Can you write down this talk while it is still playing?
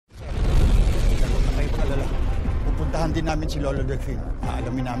Pupuntahan din namin si Lolo Delfin.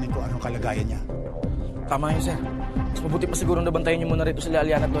 Aalamin namin kung anong kalagayan niya. Tama yun, sir. Mas mabuti pa siguro nabantayan niyo muna rito sila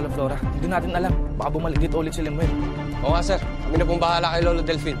Aliana at Lola Flora. Hindi natin alam. Baka bumalik dito ulit si Lemuel. Oo nga, sir. Kami na pong bahala kay Lolo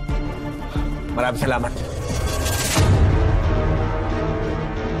Delfin. Maraming salamat.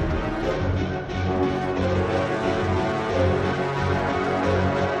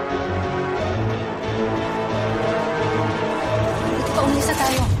 Umpisa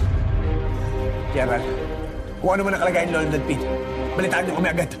tayo. General, kung ano man ang kalagayan ni Lolo Delfin, balitaan niyo kami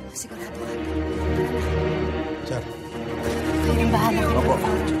agad. Sigurado ka. Sir. Kayo rin bahala. Opo.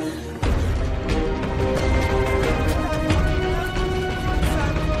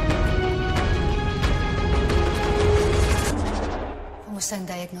 Kumusta ang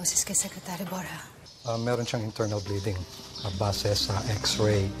diagnosis kay Secretary Borja? Meron siyang internal bleeding base sa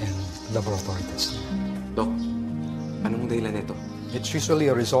X-ray and laboratory test. Dok, anong dahilan nito? It's usually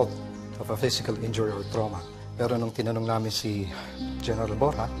a result of a physical injury or trauma. Pero nung tinanong namin si General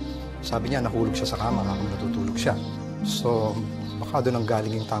Borja, sabi niya nahulog siya sa kama habang natutulog siya. So, baka doon ang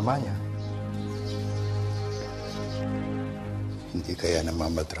galing yung tama niya. Hindi kaya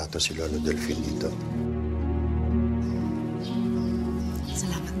namamatrato si Lolo Delfin dito.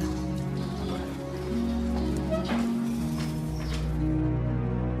 Salamat, Dok.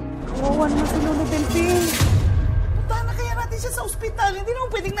 Kawawan mo si Lolo Delfin. Puntahan na kaya natin siya sa ospital. Hindi naman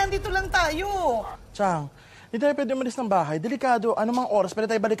pwedeng nandito lang tayo. Chang, hindi tayo pwede umalis ng bahay. Delikado. Anumang oras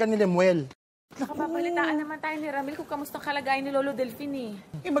pwede tayo balikan ni Lemuel. Nakapapalitaan naman tayo ni Ramil kung kamusta kalagayan ni Lolo Delfin eh.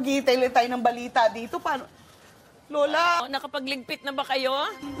 Maghihintay lang tayo ng balita dito. Paano? Lola? Nakapagligpit na ba kayo?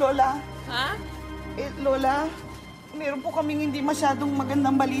 Lola? Ha? Lola, meron po kaming hindi masyadong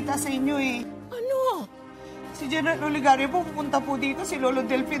magandang balita sa inyo eh. Ano? Si General Oligario po pupunta po dito. Si Lolo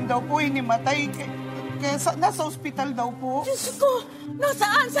Delfin daw po hinimatay. Kaya nasa ospital daw po. Diyos ko!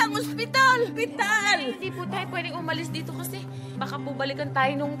 Nasaan? Saan ospital? Ospital! Hindi po tayo pwedeng umalis dito kasi baka po balikan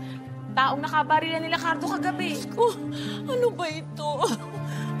tayo nung taong nakabarila nila Cardo kagabi. Oh, ano ba ito?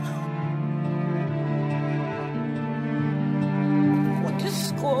 Oh,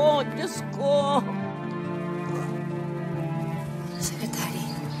 Diyos ko! Diyos ko! Secretary,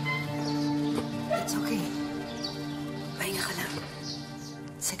 it's okay. Pahinga ka lang.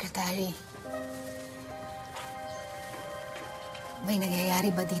 Secretary, may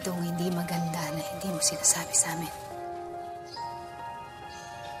nangyayari ba dito hindi maganda na hindi mo sinasabi sa amin?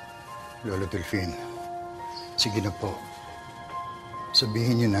 Lolo Delfin, sige na po.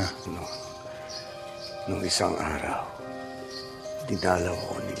 Sabihin niyo na. Nung isang araw, dinalaw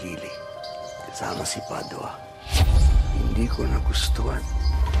ko ni Lily kasama si Padua. Hindi ko nagustuhan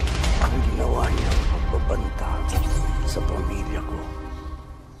ang ginawa niya pagbabanta sa pamilya ko.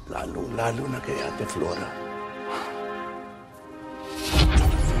 Lalong-lalo na kay Ate Flora.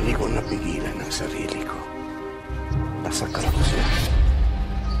 Hindi ko napigilan ang sarili ko. Nasakal ko siya.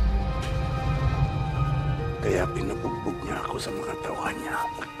 Kaya pinabugbog niya ako sa mga tawa niya.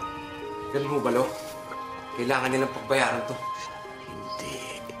 Ganun mo, Balo? Kailangan nilang pagbayaran to. Hindi.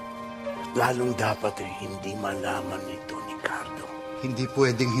 Lalong dapat hindi malaman ito ni Cardo. Hindi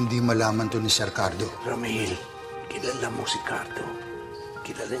pwedeng hindi malaman to ni Sir Cardo. Ramil, kilala mo si Cardo.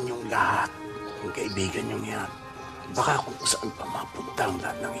 Kilala niyong lahat. Ang kaibigan niyong yan. Baka kung saan pa mapunta ang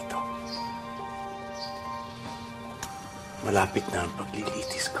lahat ng ito. Malapit na ang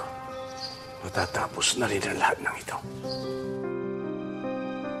paglilitis ko. Matatapos na rin ang lahat ng ito.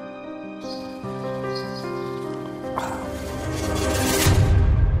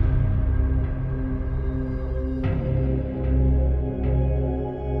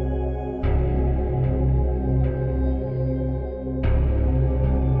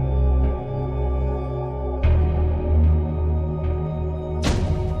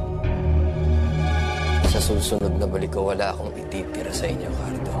 Sa susunod na balik ko, wala akong ititira sa inyo,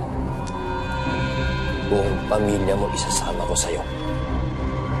 Cardo. Buong pamilya mo isasama ko sa'yo.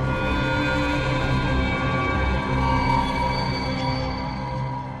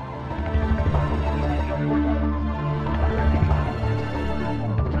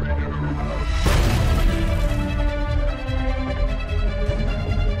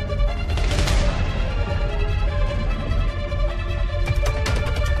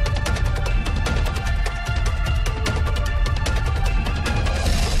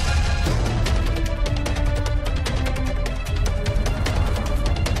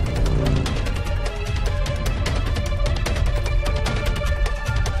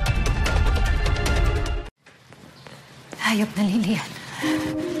 Hayop na Lilian.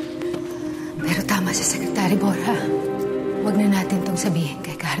 Pero tama si Secretary Borja. Huwag na natin tong sabihin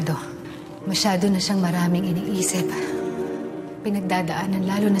kay Cardo. Masyado na siyang maraming iniisip. Pinagdadaanan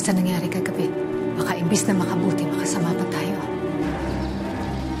lalo na sa nangyari kagabi. Baka imbis na makabuti, makasama pa tayo.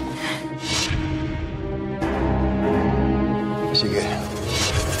 Sige.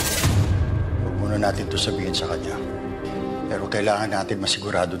 Huwag muna natin to sabihin sa kanya. Pero kailangan natin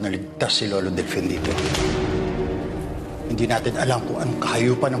masigurado na ligtas si Lolo Delfin dito. Hindi natin alam kung anong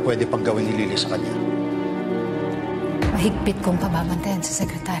kahayupan ang pwede pang gawin ni Lily sa kanya. Mahigpit kong pababantayan sa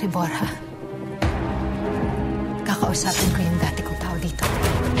Secretary Borja. Kakausapin ko yung dati kong tao dito.